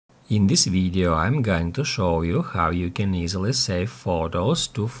In this video, I'm going to show you how you can easily save photos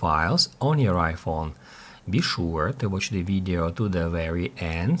to files on your iPhone. Be sure to watch the video to the very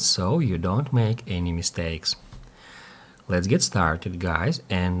end so you don't make any mistakes. Let's get started, guys,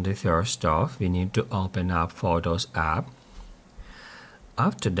 and first off we need to open up Photos app.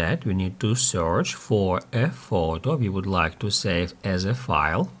 After that we need to search for a photo we would like to save as a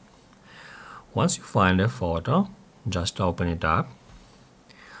file. Once you find a photo, just open it up.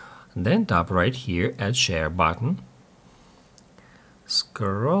 Then tap right here at Share button.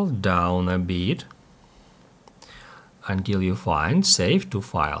 Scroll down a bit until you find Save to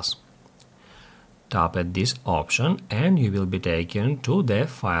Files. Tap at this option and you will be taken to the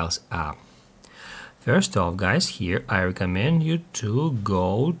Files app. First off, guys, here I recommend you to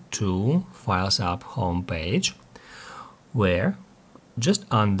go to Files app homepage, where just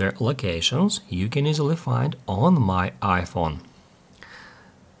under Locations you can easily find On My iPhone.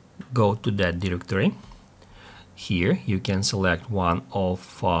 Go to that directory. Here you can select one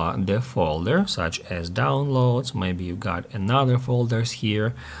of the folders, such as Downloads. Maybe you got another folders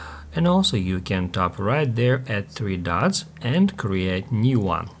here, and also you can tap right there at three dots and create new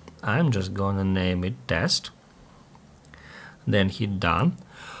one. I'm just gonna name it Test. Then hit Done.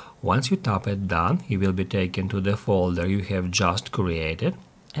 Once you tap at Done, you will be taken to the folder you have just created.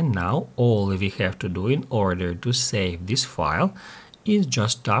 And now all we have to do in order to save this file is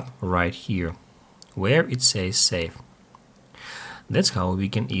just tap right here where it says Save. That's how we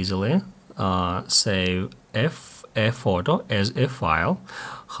can easily save a photo as a file.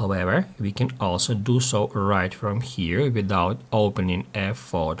 However, we can also do so right from here without opening a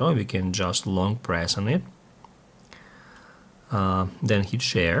photo. We can just long press on it, then hit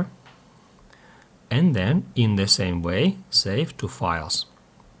Share, and then in the same way save to files.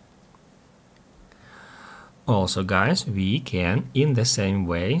 Also, guys, we can in the same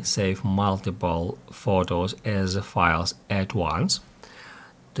way save multiple photos as files at once.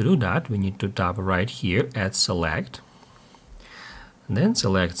 To do that, we need to tap right here at Select, then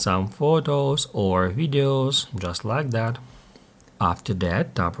select some photos or videos, just like that. After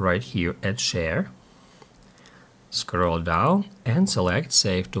that, tap right here at Share, scroll down and select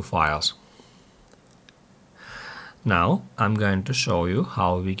Save to Files. Now I'm going to show you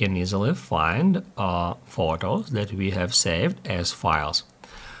how we can easily find photos that we have saved as files.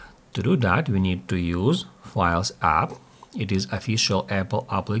 To do that, we need to use Files app. It is official Apple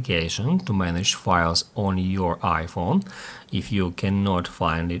application to manage files on your iPhone. If you cannot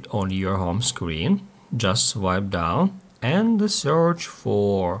find it on your home screen, just swipe down and search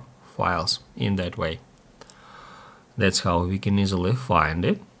for files in that way. That's how we can easily find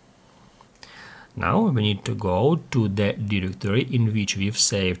it. Now we need to go to the directory in which we've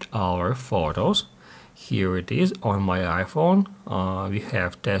saved our photos. Here it is on my iPhone. We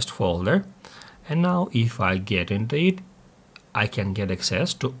have test folder, and now if I get into it, I can get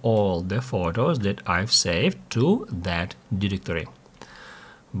access to all the photos that I've saved to that directory.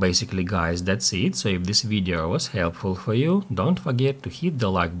 Basically, guys, that's it. So if this video was helpful for you, don't forget to hit the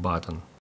like button.